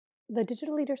The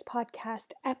Digital Leaders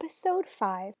Podcast, Episode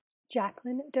 5,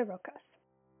 Jacqueline de Rojas.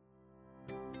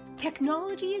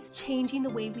 Technology is changing the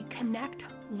way we connect,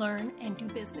 learn, and do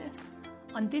business.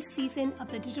 On this season of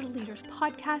the Digital Leaders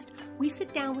Podcast, we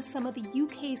sit down with some of the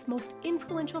UK's most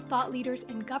influential thought leaders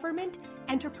in government,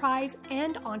 enterprise,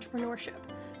 and entrepreneurship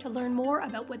to learn more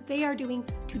about what they are doing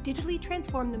to digitally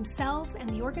transform themselves and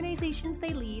the organizations they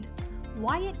lead,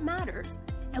 why it matters,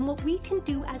 and what we can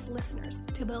do as listeners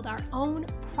to build our own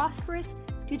prosperous,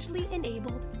 digitally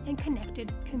enabled, and connected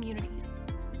communities.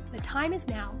 The time is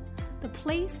now. The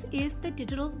place is the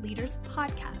Digital Leaders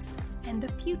Podcast, and the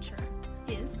future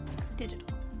is digital.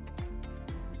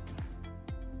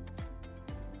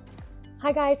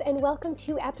 Hi guys, and welcome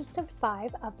to episode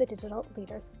 5 of the Digital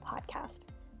Leaders Podcast.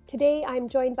 Today, I'm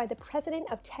joined by the president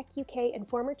of techUK and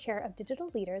former chair of Digital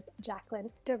Leaders, Jacqueline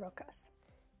de Rojas.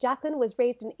 Jacqueline was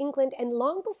raised in England, and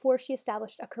long before she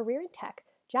established a career in tech,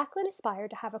 Jacqueline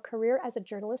aspired to have a career as a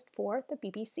journalist for the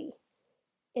BBC.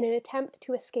 In an attempt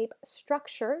to escape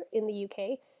structure in the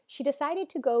UK, she decided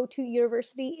to go to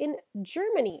university in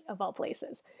Germany, of all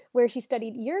places, where she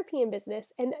studied European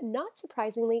business and, not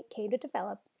surprisingly, came to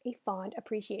develop a fond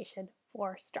appreciation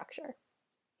for structure.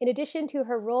 In addition to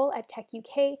her role at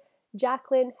techUK,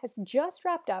 Jacqueline has just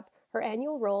wrapped up her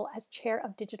annual role as chair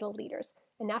of Digital Leaders,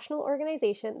 a national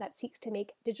organization that seeks to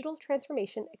make digital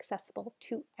transformation accessible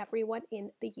to everyone in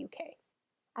the UK.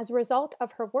 As a result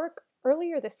of her work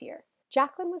earlier this year,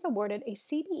 Jacqueline was awarded a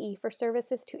CBE for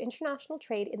services to international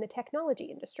trade in the technology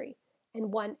industry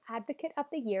and won Advocate of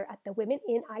the Year at the Women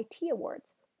in IT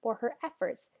Awards for her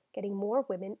efforts getting more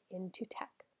women into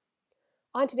tech.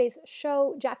 On today's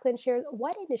show, Jacqueline shares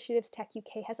what initiatives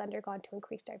techUK has undergone to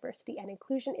increase diversity and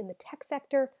inclusion in the tech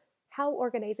sector, how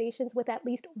organizations with at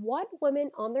least one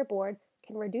woman on their board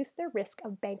can reduce their risk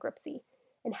of bankruptcy,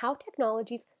 and how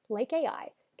technologies like AI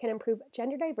can improve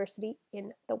gender diversity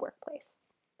in the workplace.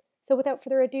 So without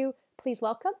further ado, please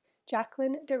welcome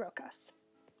Jacqueline de Rojas.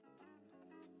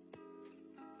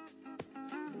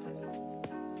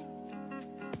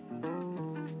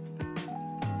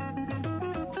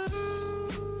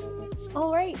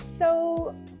 All right,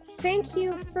 so thank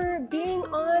you for being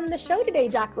on the show today,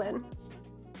 Jacqueline.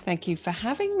 Thank you for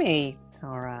having me,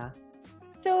 Tara.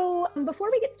 So before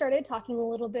we get started talking a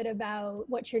little bit about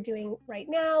what you're doing right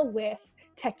now with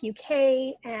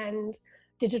techUK and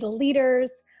Digital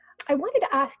Leaders, I wanted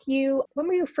to ask you, when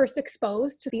were you first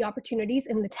exposed to the opportunities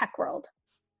in the tech world?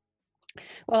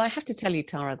 Well, I have to tell you,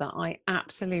 Tara, that I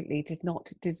absolutely did not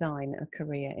design a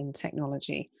career in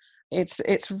technology.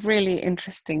 It's really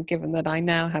interesting given that I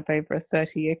now have over a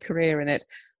 30-year career in it.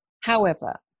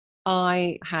 However,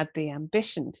 I had the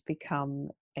ambition to become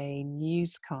a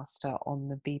newscaster on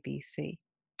the BBC.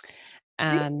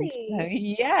 And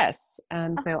Really? yes,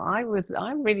 and so I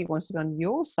really wanted to be on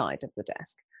your side of the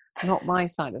desk, not my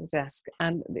side of the desk.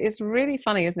 And it's really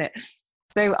funny, isn't it?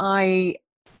 So I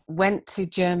went to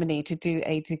Germany to do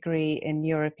a degree in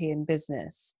European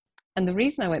business. And the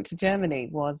reason I went to Germany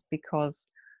was because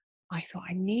I thought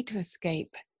I need to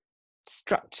escape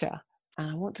structure. And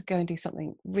I want to go and do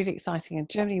something really exciting. And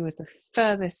Germany was the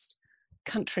furthest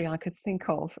country I could think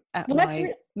of at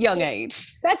my young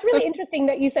age. That's really interesting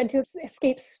that you said to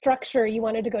escape structure, you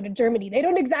wanted to go to Germany. They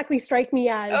don't exactly strike me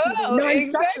as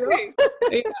non-structural.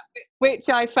 Exactly. Which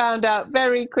I found out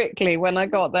very quickly when I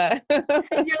got there.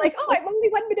 And you're like, oh, I'm only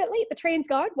 1 minute late. The train's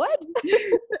gone. What?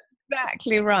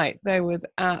 Exactly right. There was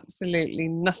absolutely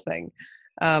nothing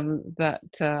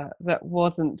that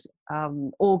wasn't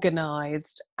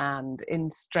organized and in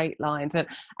straight lines.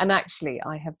 And actually,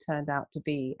 I have turned out to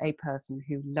be a person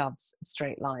who loves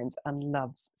straight lines and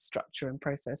loves structure and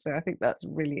process. So I think that's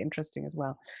really interesting as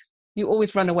well. You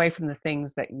always run away from the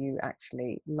things that you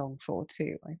actually long for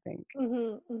too, I think.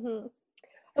 Mm-hmm, mm-hmm.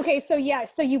 Okay, so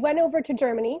you went over to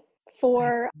Germany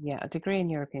for... a degree in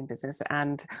European business.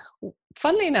 And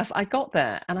funnily enough, I got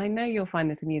there, and I know you'll find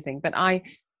this amusing, but I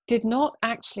did not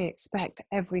actually expect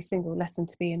every single lesson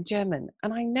to be in German.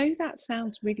 And I know that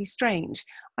sounds really strange.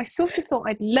 I sort of thought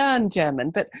I'd learn German,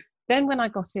 but then when I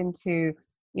got into,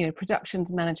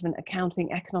 productions, management,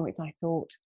 accounting, economics, I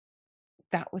thought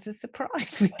that was a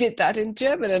surprise. We did that in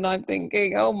German. And I'm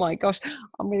thinking, oh my gosh,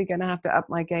 I'm really going to have to up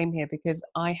my game here, because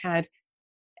I had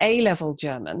A-level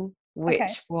German,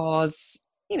 which was,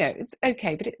 it's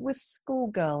okay, but it was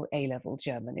schoolgirl A-level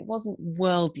German. It wasn't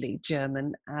worldly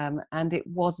German, and it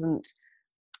wasn't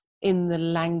in the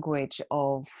language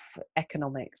of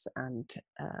economics and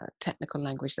technical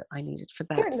language that I needed for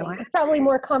that. Certainly, it's probably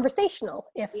more conversational.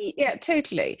 Yeah,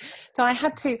 totally. So I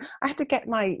had to get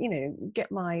my,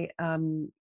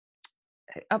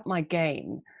 up my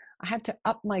game. I had to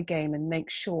up my game and make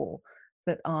sure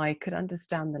that I could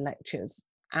understand the lectures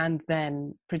and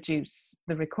then produce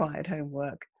the required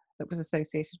homework that was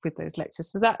associated with those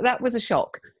lectures. So that was a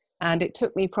shock. And it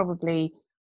took me probably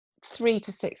 3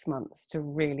 to 6 months to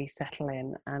really settle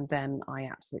in. And then I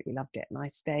absolutely loved it. And I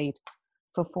stayed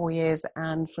for 4 years,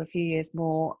 and for a few years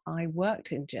more, I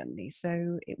worked in Germany.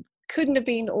 So it couldn't have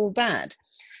been all bad.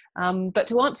 But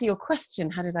to answer your question,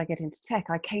 how did I get into tech?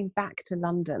 I came back to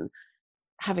London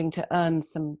having to earn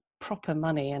some proper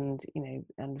money and,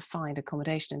 and find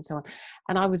accommodation and so on.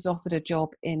 And I was offered a job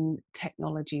in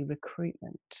technology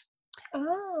recruitment.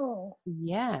 Oh.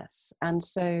 Yes. And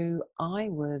so I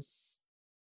was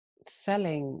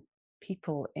selling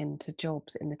people into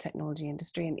jobs in the technology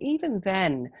industry. And even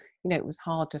then, it was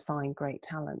hard to find great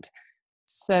talent.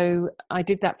 So I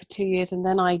did that for 2 years, and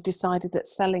then I decided that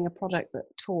selling a product that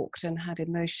talked and had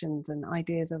emotions and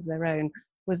ideas of their own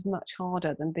was much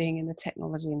harder than being in the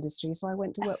technology industry. So I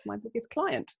went to work for my biggest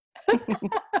client.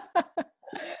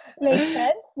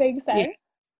 Makes sense.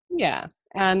 Yeah.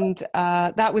 And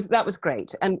that was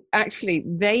great. And actually,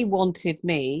 they wanted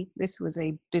me. This was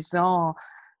a bizarre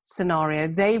scenario.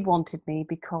 They wanted me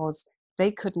because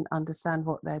they couldn't understand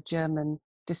what their German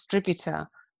distributor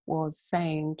was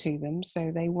saying to them.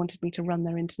 So they wanted me to run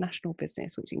their international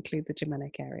business, which include the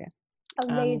Germanic area.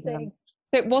 Amazing.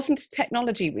 So it wasn't a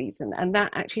technology reason. And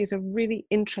that actually is a really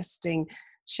interesting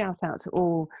shout out to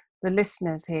all the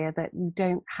listeners here, that you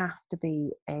don't have to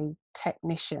be a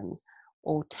technician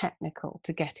or technical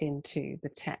to get into the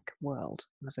tech world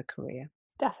as a career.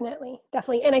 Definitely.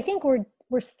 And I think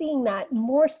we're seeing that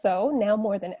more so now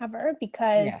more than ever,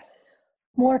 because Yes.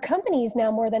 more companies now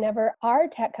more than ever are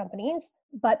tech companies,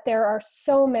 but there are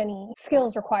so many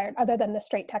skills required other than the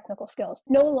straight technical skills.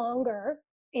 No longer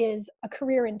is a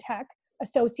career in tech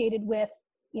associated with,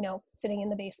 sitting in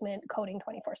the basement coding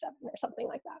 24/7 or something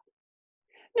like that.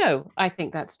 No, I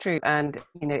think that's true. And,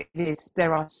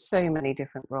 there are so many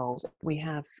different roles. We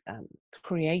have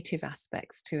creative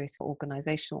aspects to it,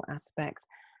 organizational aspects.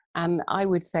 And I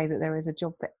would say that there is a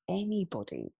job for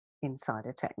anybody inside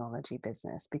a technology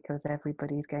business, because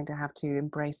everybody's going to have to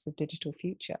embrace the digital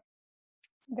future.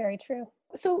 Very true.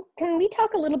 So can we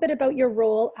talk a little bit about your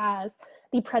role as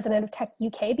the president of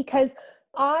techUK? Because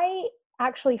I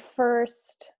actually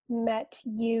first met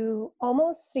you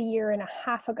almost a year and a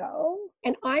half ago.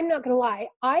 And I'm not going to lie,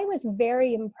 I was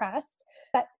very impressed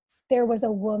that there was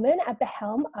a woman at the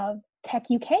helm of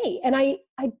techUK. And I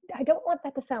don't want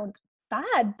that to sound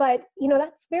bad, but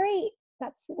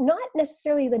that's not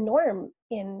necessarily the norm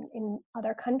in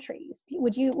other countries.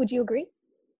 Would you agree?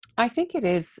 I think it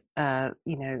is,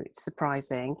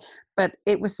 surprising, but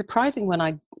it was surprising when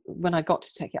I got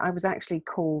to Tech. I was actually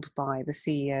called by the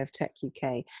CEO of Tech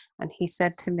UK, and he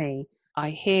said to me, "I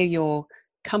hear your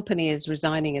company is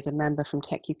resigning as a member from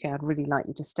Tech UK. I'd really like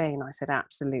you to stay." And I said,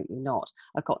 "Absolutely not.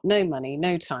 I've got no money,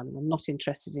 no time, and I'm not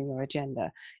interested in your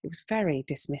agenda." It was very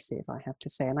dismissive, I have to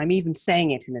say, and I'm even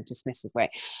saying it in a dismissive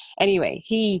way. Anyway,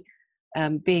 he,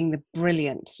 being the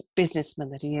brilliant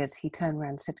businessman that he is, he turned around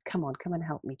and said, come and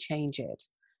help me change it.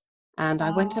 And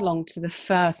I went along to the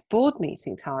first board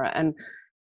meeting, Tara, and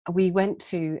we went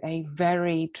to a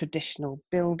very traditional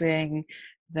building.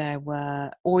 There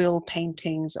were oil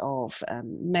paintings of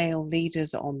male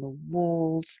leaders on the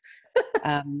walls.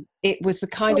 It was the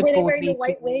kind of were they board wearing meeting. The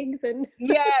white wigs and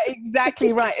Yeah,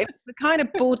 exactly right. It was the kind of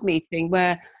board meeting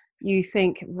where you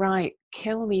think, right,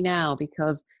 kill me now,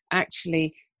 because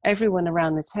actually everyone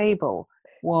around the table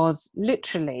was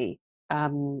literally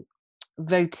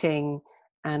voting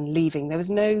and leaving. There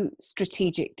was no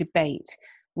strategic debate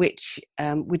which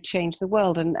would change the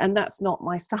world, and that's not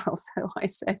my style. So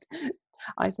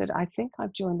I said, I think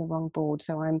I've joined the wrong board,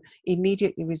 so I'm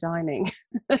immediately resigning.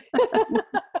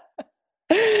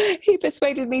 He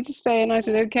persuaded me to stay, and I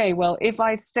said, okay, well, if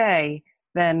I stay,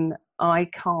 then I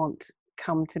can't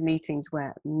come to meetings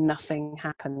where nothing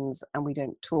happens and we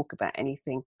don't talk about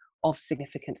anything of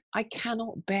significance. I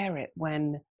cannot bear it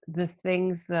when the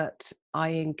things that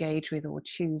I engage with or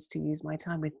choose to use my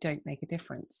time with don't make a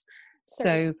difference.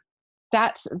 So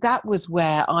that was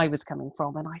where I was coming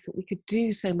from, and I thought we could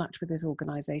do so much with this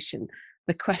organization.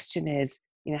 The question is,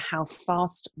 how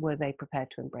fast were they prepared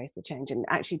to embrace the change? And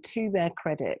actually, to their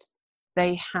credit,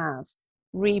 they have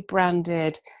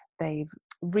rebranded, they've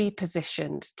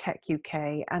repositioned Tech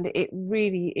UK, and it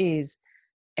really is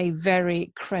a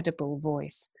very credible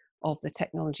voice of the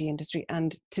technology industry,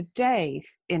 and today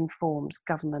informs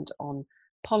government on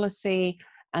policy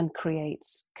and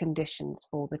creates conditions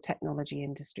for the technology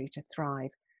industry to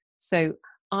thrive. So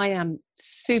I am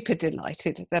super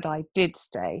delighted that I did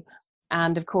stay.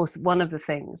 And of course, one of the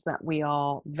things that we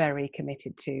are very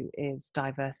committed to is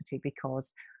diversity,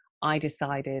 because I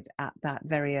decided at that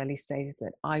very early stage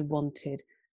that I wanted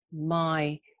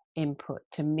my input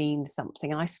to mean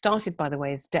something. And I started, by the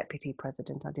way, as deputy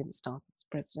president. I didn't start as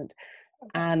president.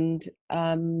 Okay. And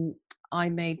I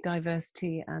made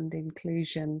diversity and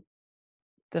inclusion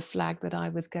the flag that I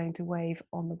was going to wave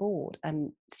on the board.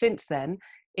 And since then,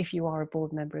 if you are a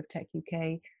board member of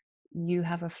techUK, you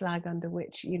have a flag under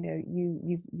which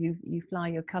you fly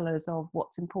your colours of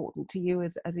what's important to you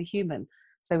as a human.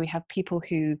 So we have people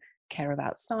who care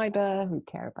about cyber, who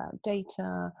care about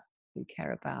data, who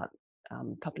care about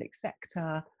public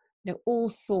sector, all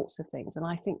sorts of things. And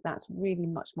I think that's really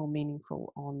much more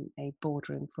meaningful on a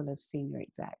boardroom full of senior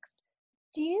execs.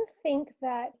 Do you think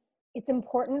that it's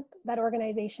important that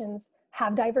organizations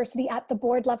have diversity at the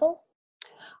board level?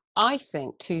 I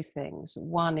think two things.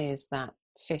 One is that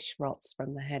fish rots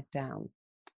from the head down.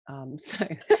 So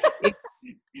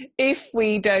if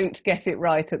we don't get it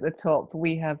right at the top,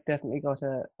 we have definitely got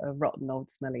a rotten old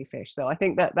smelly fish. So I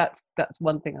think that's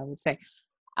one thing I would say.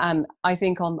 And I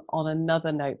think on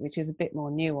another note, which is a bit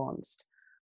more nuanced,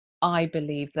 I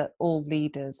believe that all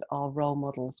leaders are role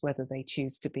models, whether they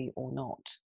choose to be or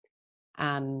not.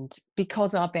 And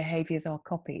because our behaviors are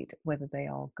copied, whether they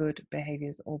are good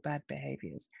behaviors or bad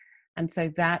behaviors. And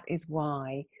so that is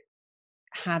why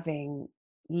having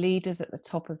leaders at the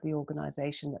top of the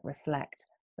organization that reflect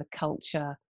the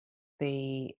culture,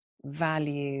 the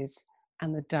values,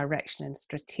 and the direction and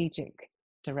strategic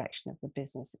direction of the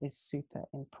business is super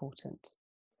important.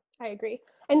 I agree.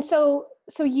 And so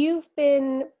you've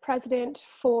been president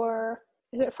for,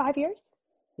 is it 5 years?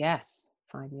 Yes,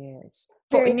 5 years.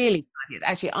 For Very nearly 5 years.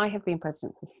 Actually, I have been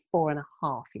president for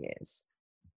 4.5 years.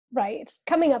 right.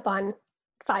 Coming up on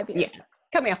 5 years. Yeah,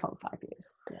 coming up on 5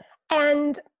 years. Yeah.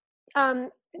 And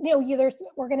there's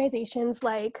organizations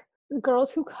like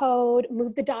Girls Who Code,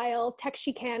 Move the Dial, Tech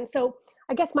She Can. So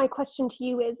I guess my question to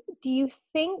you is, do you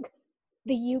think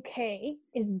the UK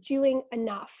is doing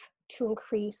enough to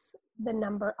increase the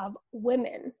number of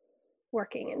women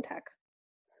working in tech?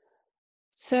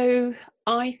 So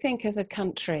I think as a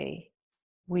country,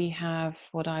 we have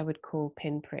what I would call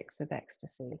pinpricks of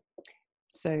ecstasy.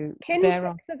 So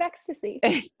Pinpricks of ecstasy.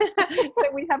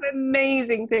 So we have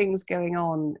amazing things going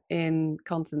on in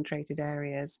concentrated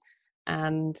areas.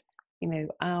 And,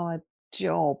 our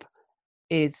job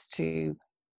is to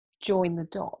join the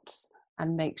dots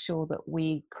and make sure that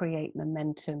we create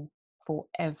momentum for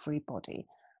everybody.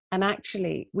 And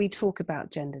actually, we talk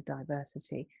about gender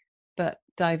diversity, but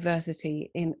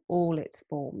diversity in all its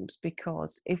forms,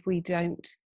 because if we don't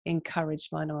encourage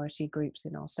minority groups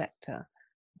in our sector,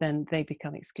 then they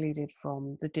become excluded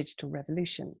from the digital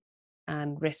revolution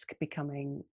and risk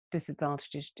becoming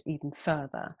disadvantaged even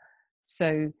further.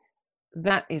 So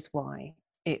that is why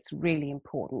it's really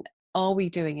important. Are we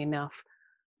doing enough?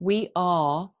 We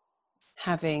are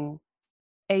having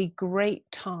a great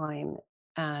time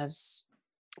as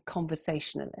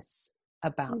conversationalists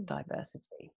about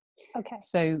diversity. Okay.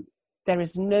 So there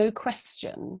is no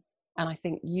question, and I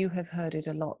think you have heard it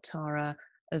a lot, Tara,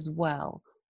 as well,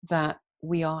 that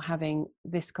we are having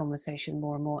this conversation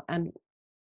more and more. And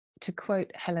to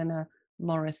quote Helena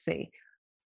Morrissey,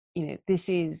 this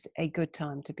is a good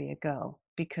time to be a girl,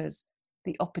 because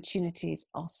the opportunities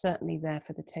are certainly there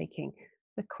for the taking.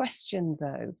 The question,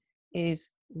 though,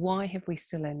 is why have we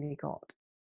still only got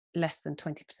less than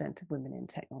 20% of women in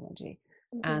technology?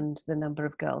 Mm-hmm. And the number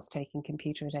of girls taking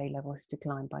computer at A-level has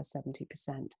declined by 70%.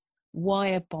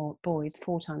 Why are boys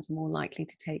 4 times more likely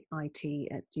to take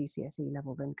IT at GCSE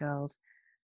level than girls?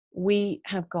 We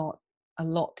have got a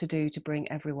lot to do to bring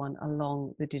everyone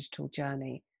along the digital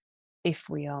journey if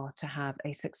we are to have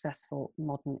a successful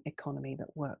modern economy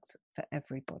that works for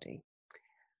everybody.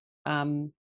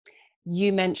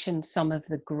 You mentioned some of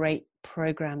the great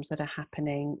programs that are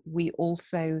happening. We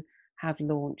also have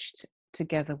launched,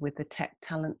 together with the Tech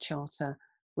Talent Charter,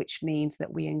 which means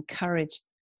that we encourage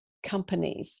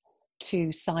companies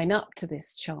to sign up to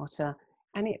this charter.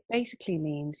 And it basically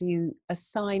means you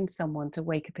assign someone to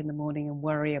wake up in the morning and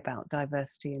worry about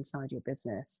diversity inside your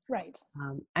business. Right.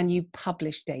 And you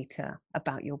publish data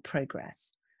about your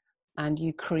progress, and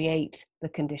you create the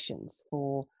conditions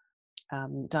for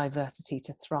diversity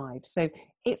to thrive. So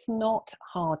it's not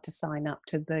hard to sign up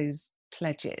to those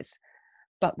pledges,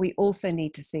 but we also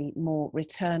need to see more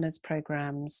returners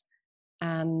programs,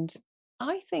 and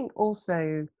I think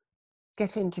also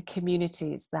get into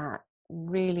communities that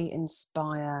really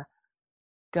inspire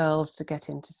girls to get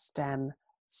into STEM,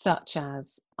 such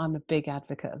as, I'm a big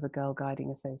advocate of the Girl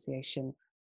Guiding Association,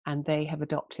 and they have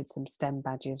adopted some STEM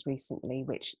badges recently,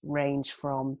 which range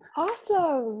from...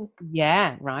 Awesome.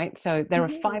 Yeah, right. So there are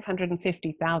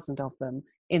 550,000 of them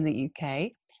in the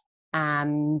UK.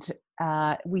 And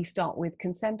we start with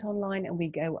consent online and we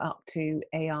go up to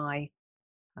AI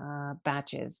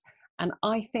badges. And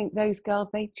I think those girls,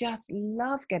 they just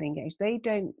love getting engaged. They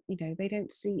don't, they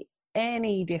don't see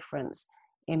any difference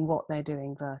in what they're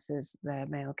doing versus their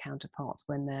male counterparts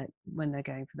when they're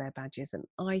going for their badges. And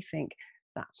I think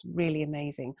that's really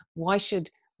amazing. Why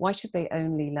should they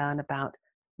only learn about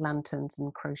lanterns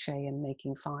and crochet and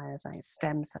making fires? And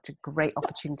STEM's such a great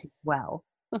opportunity as well.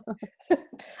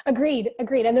 Agreed.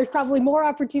 And there's probably more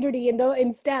opportunity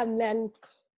in STEM than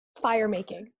fire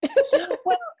making.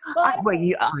 Well,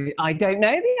 I don't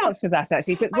know the answer to that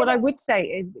actually, but what I would say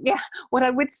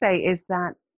is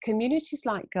that communities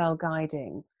like Girl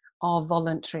Guiding are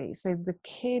voluntary, so the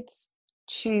kids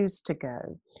choose to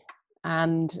go,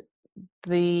 and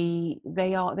they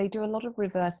do a lot of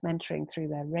reverse mentoring through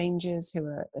their rangers who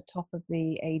are at the top of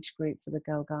the age group for the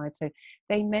Girl Guide. So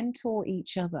they mentor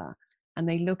each other and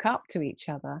they look up to each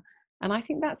other. And I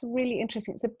think that's really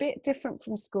interesting. It's a bit different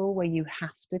from school where you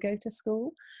have to go to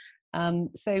school.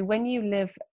 So when you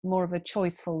live more of a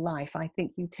choiceful life, I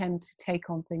think you tend to take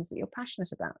on things that you're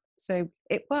passionate about. So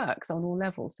it works on all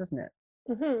levels, doesn't it?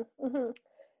 Mm-hmm, mm-hmm.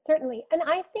 Certainly. And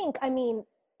I think,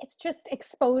 it's just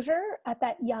exposure at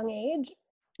that young age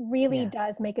really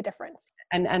does make a difference.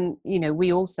 And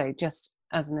we also, just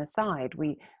as an aside,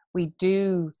 we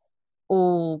do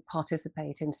all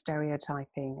participate in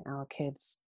stereotyping our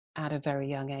kids at a very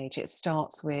young age. It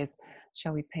starts with,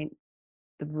 shall we paint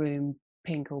the room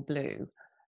pink or blue?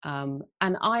 And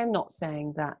I'm not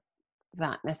saying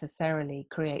that necessarily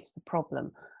creates the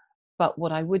problem, but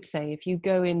what I would say, if you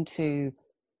go into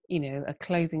a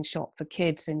clothing shop for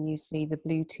kids and you see the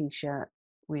blue t-shirt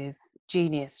with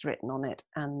genius written on it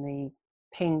and the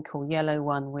pink or yellow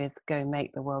one with go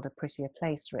make the world a prettier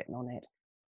place written on it,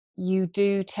 you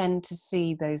do tend to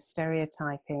see those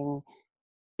stereotyping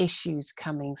issues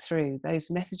coming through. Those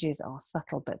messages are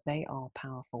subtle, but they are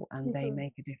powerful and they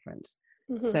make a difference.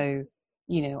 So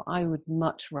I would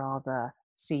much rather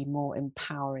see more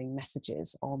empowering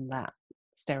messages on that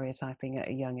stereotyping at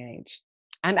a young age.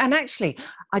 And actually,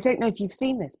 I don't know if you've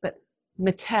seen this, but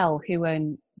Mattel, who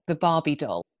own the Barbie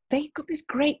doll, they've got this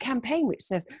great campaign which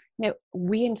says,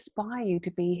 we inspire you to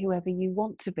be whoever you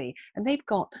want to be. And they've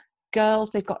got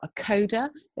girls, they've got a coder,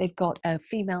 they've got a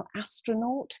female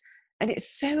astronaut. And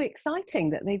it's so exciting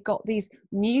that they've got these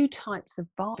new types of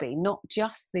Barbie, not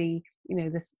just the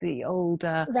old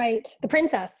right, the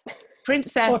princess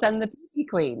and the beauty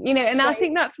queen, and right. I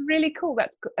think that's really cool.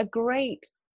 That's a great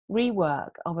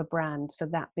rework of a brand for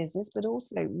that business, but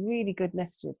also really good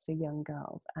messages for young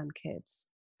girls and kids.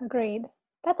 Agreed.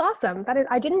 That's awesome.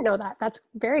 I didn't know that. That's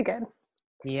very good.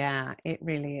 Yeah, it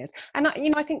really is. And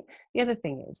I think the other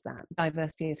thing is that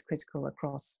diversity is critical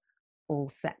across all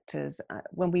sectors.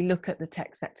 When we look at the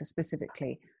tech sector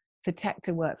specifically, for tech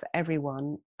to work for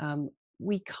everyone,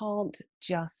 we can't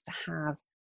just have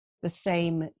the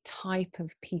same type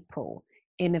of people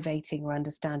innovating or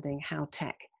understanding how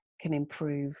tech can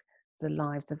improve the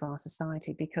lives of our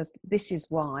society, because this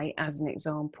is why, as an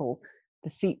example, the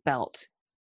seatbelt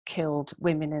killed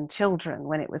women and children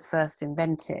when it was first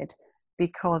invented,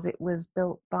 because it was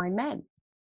built by men.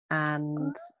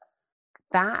 And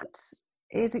that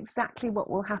is exactly what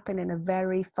will happen in a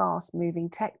very fast moving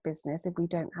tech business if we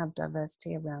don't have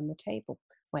diversity around the table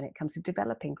when it comes to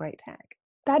developing great tech.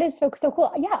 That is so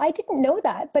cool. Yeah, I didn't know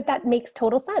that, but that makes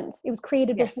total sense. It was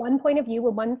created with one point of view,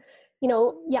 with one,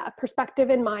 perspective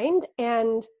in mind,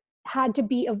 and had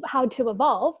to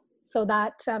evolve so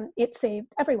that it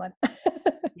saved everyone.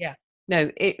 Yeah,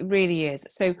 no, it really is.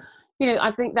 So,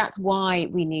 I think that's why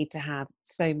we need to have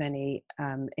so many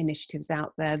initiatives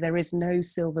out there. There is no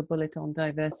silver bullet on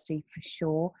diversity for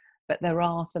sure, but there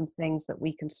are some things that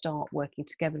we can start working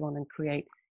together on and create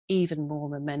even more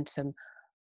momentum.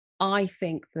 I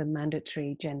think the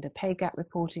mandatory gender pay gap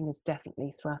reporting has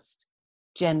definitely thrust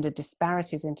gender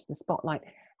disparities into the spotlight.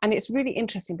 And it's really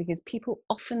interesting because people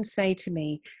often say to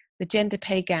me, the gender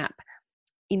pay gap,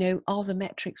 are the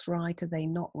metrics right? Are they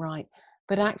not right?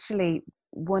 But actually,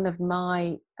 one of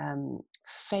my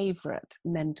favorite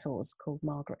mentors, called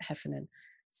Margaret Heffernan,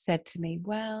 said to me,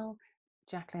 well,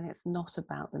 Jacqueline, it's not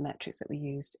about the metrics that we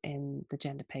used in the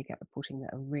gender pay gap reporting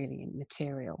that are really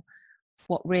material.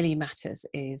 What really matters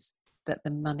is that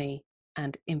the money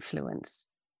and influence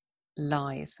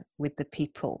lies with the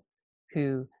people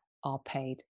who are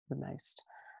paid the most.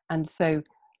 And so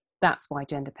that's why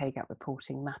gender pay gap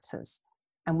reporting matters.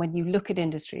 And when you look at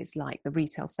industries like the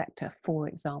retail sector, for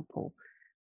example,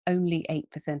 only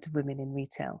 8% of women in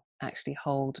retail actually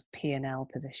hold P&L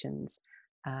positions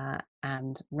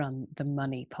and run the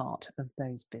money part of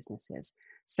those businesses.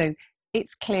 So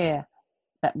it's clear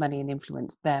that money and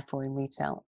influence, therefore in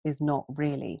retail, is not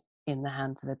really in the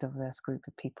hands of a diverse group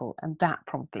of people. And that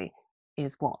probably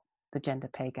is what the gender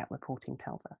pay gap reporting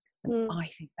tells us. And I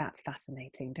think that's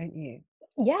fascinating, don't you?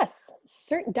 Yes,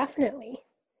 definitely.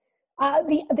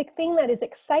 The thing that is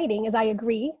exciting is I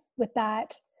agree with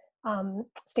that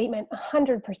statement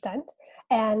 100%.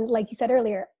 And like you said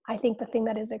earlier, I think the thing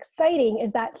that is exciting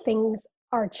is that things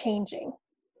are changing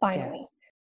finally. Yes,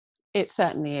 it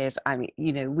certainly is. I mean,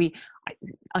 you know,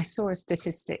 I saw a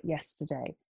statistic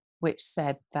yesterday which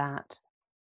said that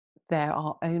there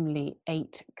are only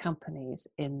 8 companies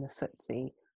in the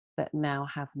FTSE that now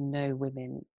have no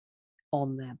women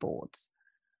on their boards.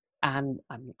 And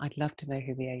I mean, I'd love to know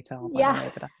who the 8 are, by the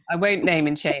way, but I won't name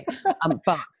and shame.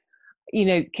 But, you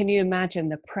know, can you imagine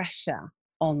the pressure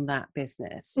on that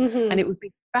business? And it would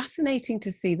be fascinating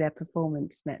to see their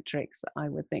performance metrics, I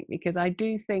would think, because I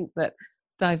do think that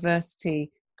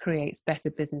diversity creates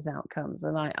better business outcomes.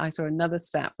 And I saw another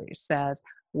stat which says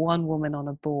 1 woman on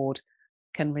a board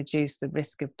can reduce the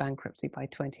risk of bankruptcy by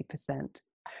 20%.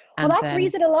 Well, that's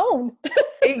reason alone.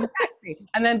 Exactly.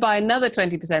 And then by another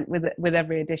 20% with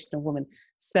every additional woman.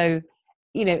 So,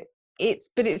 you know,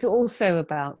 it's also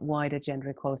about wider gender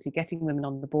equality, getting women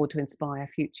on the board to inspire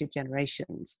future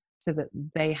generations so that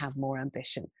they have more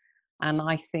ambition. And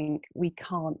I think we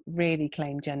can't really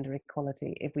claim gender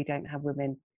equality if we don't have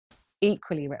women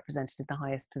equally represented in the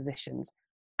highest positions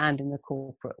and in the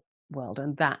corporate world.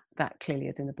 And that clearly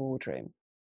is in the boardroom.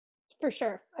 For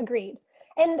sure. Agreed.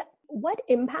 And what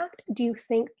impact do you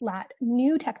think that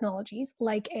new technologies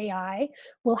like AI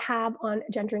will have on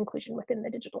gender inclusion within the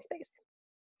digital space?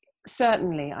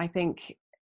 Certainly, I think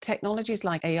technologies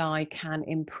like AI can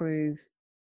improve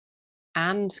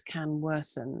and can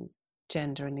worsen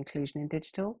gender and inclusion in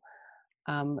digital.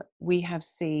 We have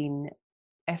seen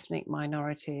ethnic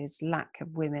minorities, lack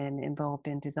of women involved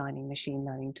in designing machine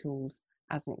learning tools,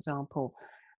 as an example.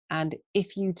 And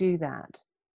if you do that,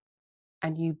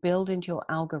 and you build into your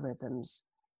algorithms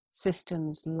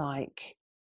systems like,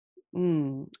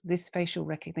 this facial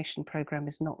recognition program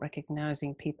is not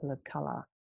recognizing people of color,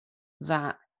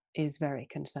 that is very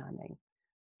concerning.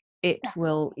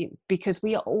 Because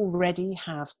we already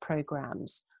have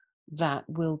programs that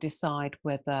will decide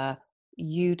whether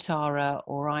you, Tara,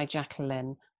 or I,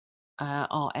 Jacqueline,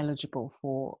 are eligible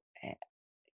for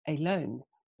a loan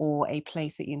or a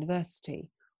place at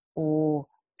university or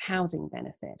housing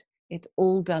benefit. It's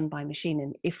all done by machine.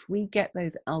 And if we get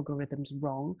those algorithms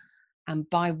wrong, and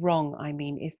by wrong, I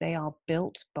mean if they are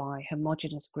built by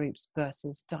homogenous groups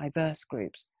versus diverse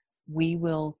groups, we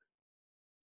will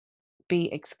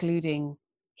be excluding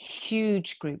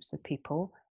huge groups of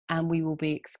people, and we will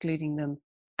be excluding them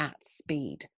at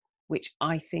speed, which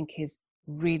I think is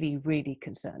really, really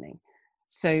concerning.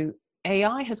 So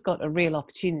AI has got a real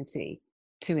opportunity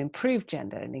to improve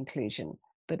gender and inclusion,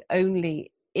 but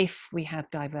only if we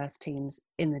have diverse teams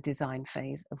in the design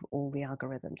phase of all the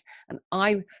algorithms. And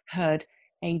I heard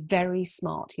a very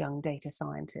smart young data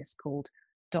scientist called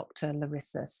Dr.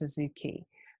 Larissa Suzuki.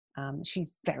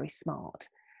 She's very smart.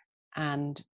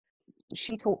 And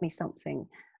she taught me something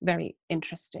very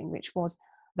interesting, which was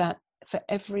that for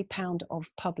every pound of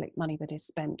public money that is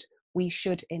spent, we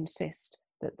should insist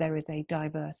that there is a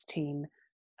diverse team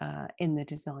in the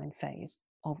design phase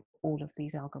of all of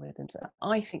these algorithms.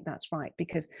 I think that's right,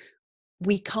 because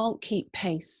we can't keep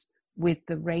pace with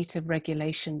the rate of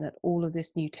regulation that all of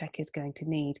this new tech is going to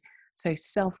need. So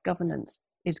self-governance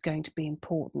is going to be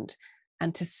important.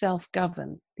 And to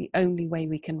self-govern, the only way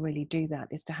we can really do that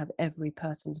is to have every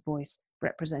person's voice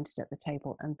represented at the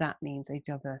table. And that means a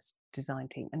diverse design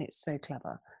team. And it's so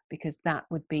clever, because that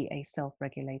would be a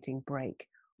self-regulating brake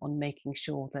on making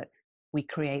sure that we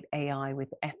create AI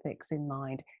with ethics in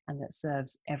mind and that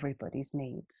serves everybody's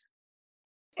needs.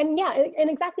 And yeah, and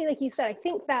exactly like you said, I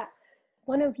think that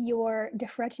one of your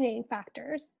differentiating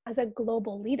factors as a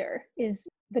global leader is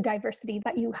the diversity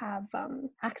that you have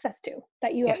access to,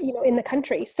 that you Yes. in the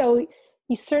country. So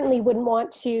you certainly wouldn't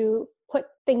want to put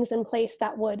things in place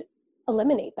that would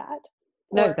eliminate that.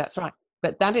 No, that's right.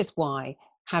 But that is why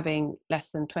having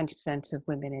less than 20% of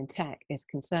women in tech is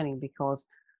concerning, because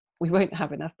we won't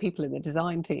have enough people in the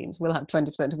design teams. We'll have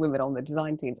 20% of women on the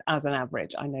design teams as an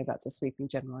average. I know that's a sweeping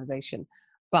generalization,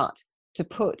 but to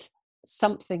put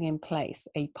something in place,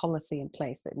 a policy in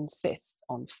place that insists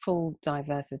on full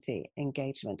diversity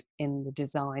engagement in the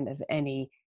design of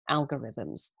any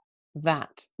algorithms,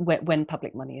 that when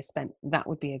public money is spent, that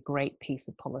would be a great piece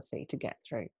of policy to get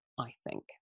through, I think.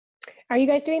 Are you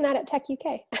guys doing that at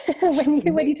techUK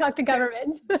when you talk to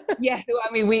government? Yes,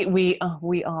 I mean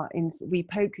we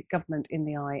poke government in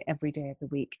the eye every day of the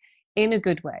week in a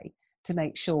good way to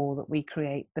make sure that we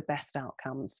create the best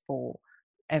outcomes for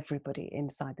everybody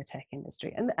inside the tech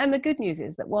industry. And the good news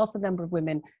is that whilst the number of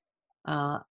women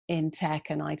in tech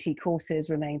and IT courses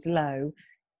remains low,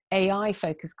 AI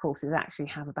focused courses actually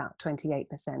have about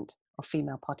 28% of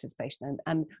female participation.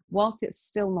 And whilst it's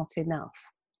still not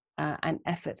enough, and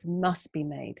efforts must be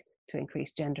made to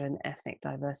increase gender and ethnic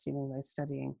diversity among those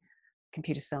studying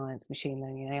computer science, machine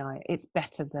learning, and AI, it's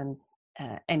better than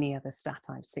any other stat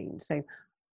I've seen. So,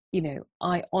 you know,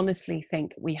 I honestly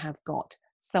think we have got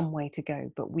some way to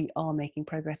go, but we are making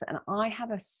progress. And I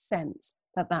have a sense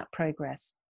that that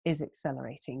progress is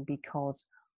accelerating because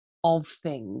of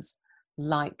things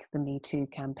like the Me Too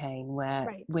campaign, where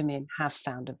women have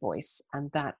found a voice,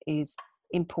 and that is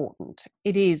important.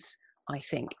 It is, I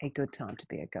think, a good time to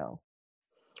be a girl.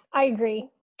 I agree.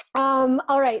 All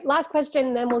right, last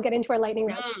question, then we'll get into our lightning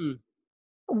round.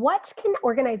 What can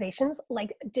organizations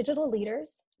like Digital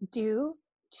Leaders do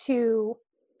to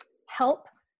help,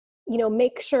 you know,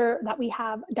 make sure that we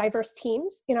have diverse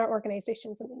teams in our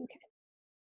organizations in the UK?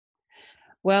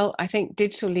 Well, I think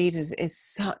Digital Leaders is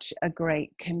such a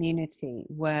great community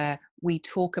where we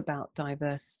talk about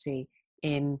diversity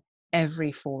in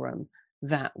every forum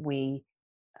that we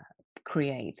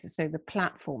create. So the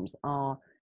platforms are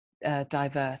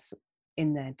diverse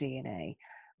in their DNA.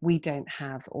 We don't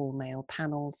have all male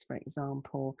panels, for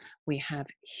example. We have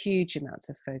huge amounts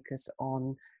of focus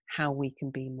on how we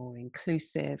can be more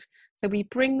inclusive. So we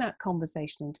bring that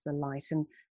conversation into the light, and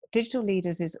Digital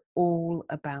Leaders is all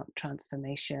about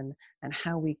transformation and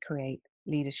how we create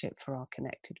leadership for our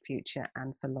connected future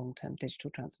and for long-term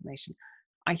digital transformation.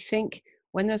 I think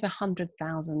when there's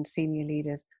 100,000 senior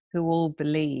leaders who all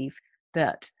believe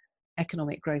that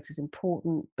economic growth is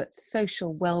important, but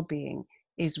social well-being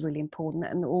is really important,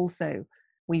 and also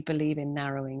we believe in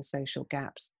narrowing social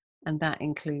gaps, and that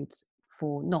includes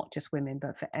for not just women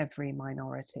but for every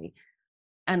minority.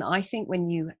 And I think when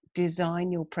you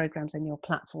design your programs and your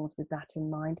platforms with that in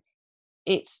mind,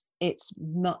 it's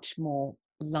much more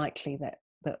likely that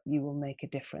you will make a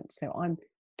difference. So I'm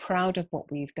proud of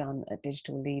what we've done at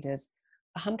Digital Leaders.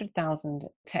 100,000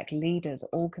 tech leaders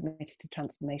all committed to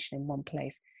transformation in one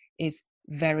place is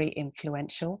very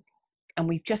influential. And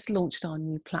we've just launched our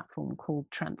new platform called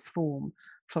Transform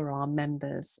for our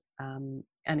members, and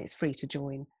it's free to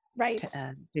join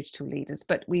Digital Leaders.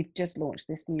 But we've just launched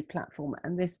this new platform,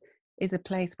 and this is a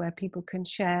place where people can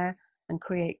share and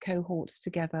create cohorts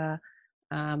together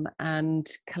and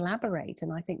collaborate.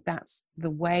 And I think that's the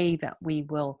way that we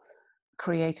will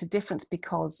create a difference,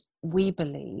 because we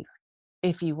believe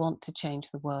if you want to change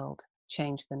the world,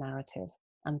 change the narrative.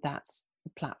 And that's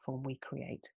the platform we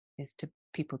create, is to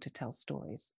people to tell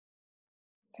stories.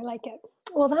 I like it.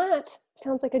 Well, that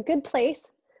sounds like a good place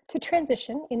to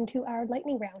transition into our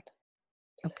lightning round.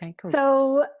 Okay, cool.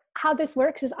 So how this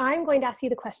works is I'm going to ask you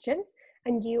the question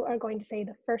and you are going to say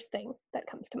the first thing that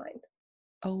comes to mind.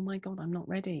 Oh my God, I'm not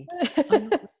ready.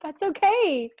 That's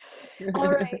okay.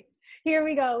 All right, here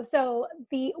we go. So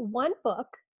the one book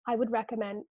I would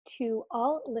recommend to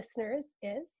all listeners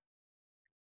is?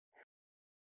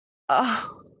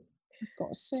 Oh, I've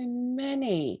got so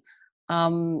many.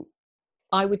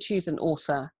 I would choose an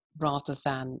author rather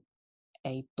than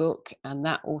a book, and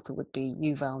that author would be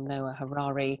Yuval Noah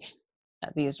Harari,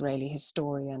 the Israeli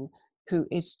historian, who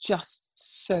is just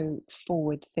so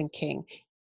forward thinking.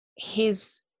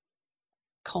 His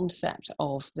concept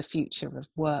of the future of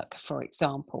work, for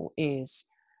example, is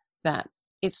that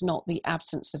it's not the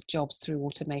absence of jobs through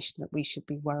automation that we should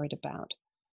be worried about,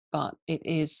 but it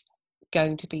is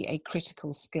going to be a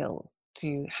critical skill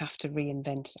to have to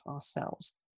reinvent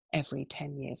ourselves every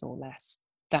 10 years or less.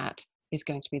 That is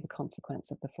going to be the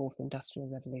consequence of the fourth industrial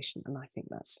revolution. And I think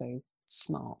that's so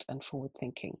smart and forward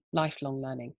thinking. Lifelong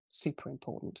learning, super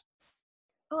important.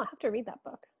 Oh, I have to read that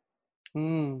book.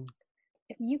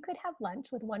 If you could have lunch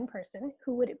with one person,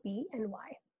 who would it be and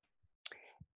why?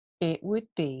 It would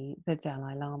be the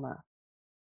Dalai Lama.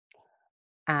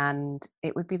 And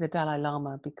it would be the Dalai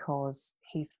Lama because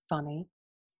he's funny.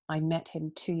 I met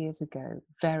him 2 years ago,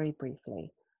 very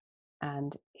briefly.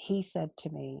 And he said to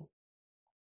me,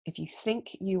 if you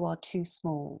think you are too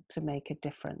small to make a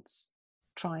difference,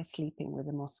 try sleeping with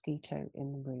a mosquito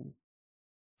in the room.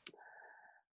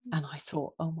 And I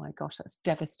thought, oh my gosh, that's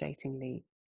devastatingly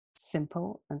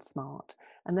simple and smart.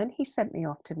 And then he sent me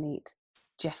off to meet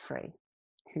Jeffrey,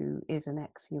 who is an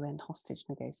ex-UN hostage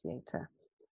negotiator.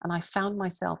 And I found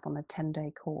myself on a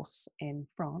 10-day course in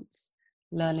France,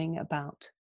 learning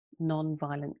about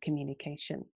non-violent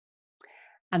communication.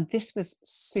 And this was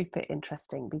super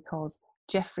interesting because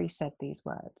Jeffrey said these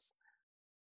words: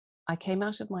 I came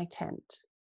out of my tent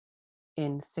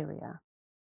in Syria,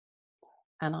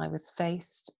 and I was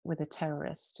faced with a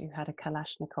terrorist who had a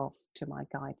Kalashnikov to my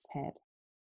guide's head.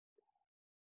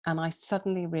 And I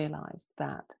suddenly realized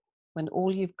that when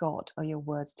all you've got are your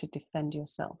words to defend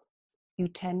yourself, you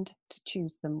tend to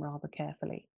choose them rather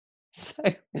carefully. So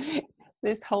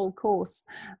this whole course,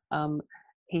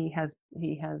 he has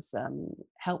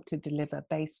helped to deliver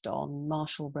based on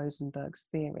Marshall Rosenberg's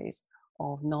theories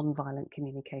of nonviolent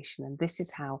communication. And this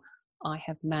is how I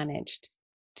have managed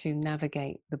to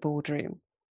navigate the boardroom,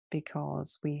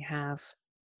 because we have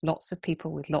lots of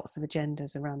people with lots of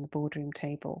agendas around the boardroom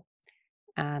table.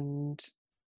 And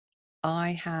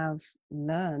I have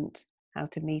learned how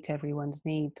to meet everyone's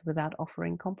needs without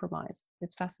offering compromise.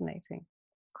 It's fascinating.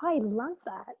 I love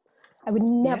that. I would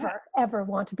never, ever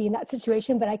want to be in that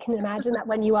situation, but I can imagine that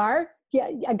when you are,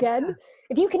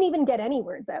 if you can even get any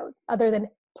words out other than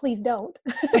please don't.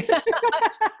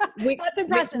 which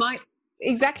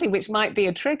might be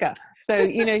a trigger. So,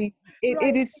 you know,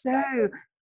 it is so,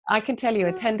 I can tell you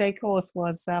a 10-day course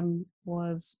was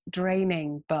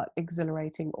draining but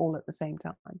exhilarating all at the same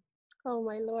time. Oh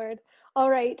my Lord. All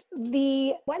right.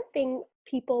 The one thing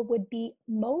people would be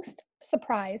most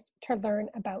surprised to learn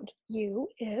about you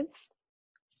is?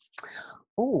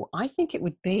 Oh, I think it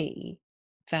would be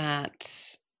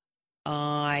that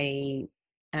I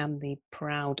am the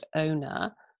proud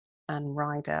owner and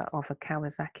rider of a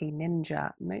Kawasaki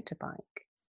Ninja motorbike.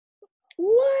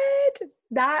 What?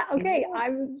 That okay? Yeah.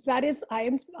 I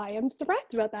am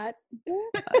surprised about that.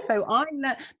 So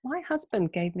my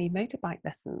husband gave me motorbike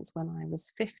lessons when I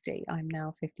was 50. I'm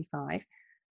now 55,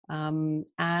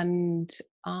 and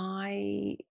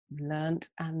I learnt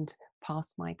and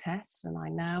passed my tests, and I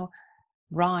now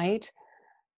ride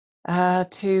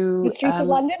to the streets of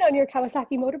London on your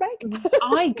Kawasaki motorbike.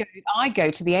 I go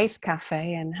to the Ace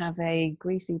Cafe and have a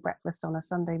greasy breakfast on a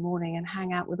Sunday morning and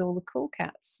hang out with all the cool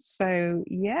cats. So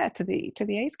yeah, to the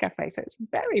Ace Cafe. So it's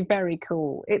very, very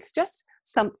cool. It's just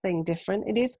something different.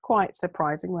 It is quite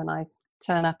surprising when I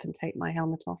turn up and take my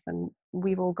helmet off and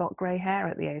we've all got grey hair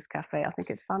at the Ace Cafe. I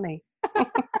think it's funny.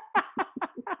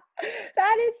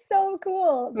 That is so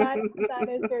cool. That is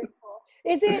very cool.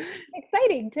 Is it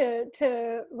exciting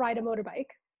to ride a motorbike?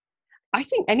 I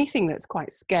think anything that's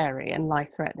quite scary and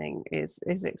life-threatening is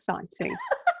exciting.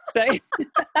 So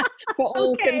for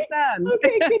all concerned.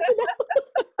 Okay, good to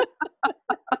know.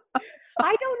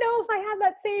 I don't know if I have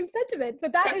that same sentiment,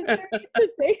 but that is very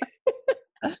interesting.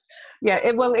 Yeah,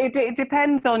 it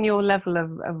depends on your level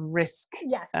of risk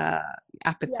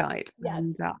appetite. Yes.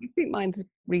 And I think mine's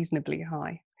reasonably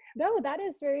high. No, that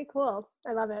is very cool.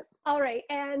 I love it. All right.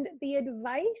 And the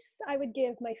advice I would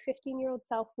give my 15-year-old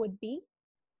self would be?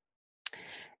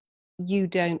 You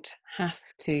don't have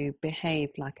to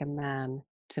behave like a man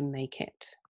to make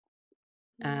it.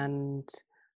 And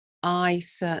I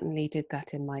certainly did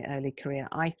that in my early career.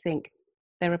 I think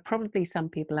there are probably some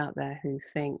people out there who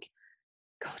think,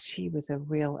 God, she was a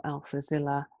real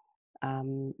Alphazilla,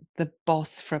 the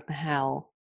boss from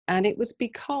hell. And it was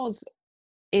because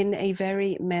in a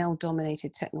very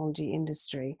male-dominated technology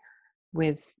industry,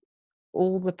 with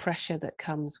all the pressure that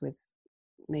comes with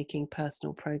making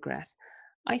personal progress,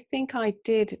 I think I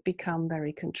did become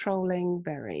very controlling,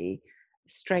 very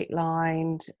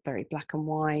straight-lined, very black and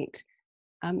white,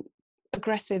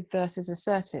 aggressive versus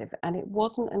assertive. And it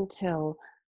wasn't until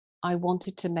I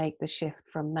wanted to make the shift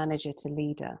from manager to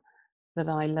leader that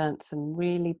I learnt some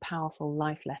really powerful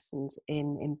life lessons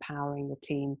in empowering the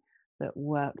team that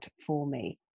worked for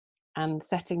me and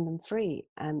setting them free.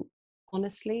 And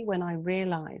honestly, when I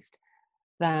realized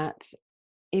that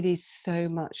it is so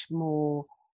much more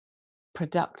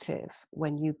productive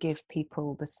when you give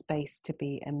people the space to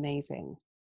be amazing,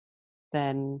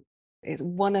 then it's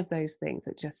one of those things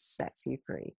that just sets you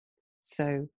free.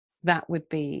 So that would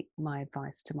be my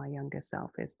advice to my younger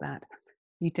self, is that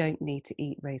you don't need to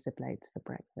eat razor blades for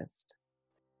breakfast.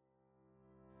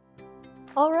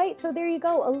 All right, so there you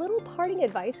go. A little parting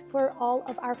advice for all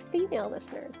of our female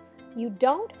listeners. You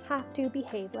don't have to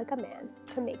behave like a man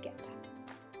to make it.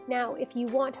 Now, if you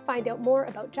want to find out more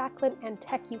about Jacqueline and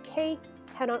techUK,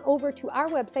 head on over to our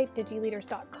website,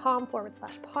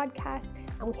 digileaders.com/podcast,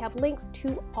 and we have links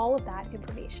to all of that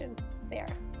information there.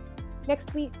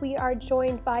 Next week, we are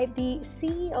joined by the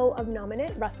CEO of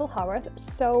Nominate, Russell Haworth,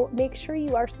 so make sure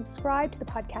you are subscribed to the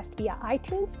podcast via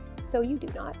iTunes so you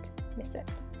do not miss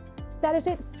it. That is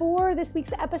it for this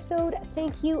week's episode.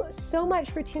 Thank you so much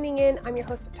for tuning in. I'm your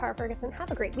host, Tara Ferguson. Have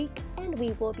a great week, and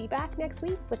we will be back next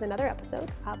week with another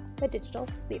episode of the Digital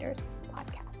Leaders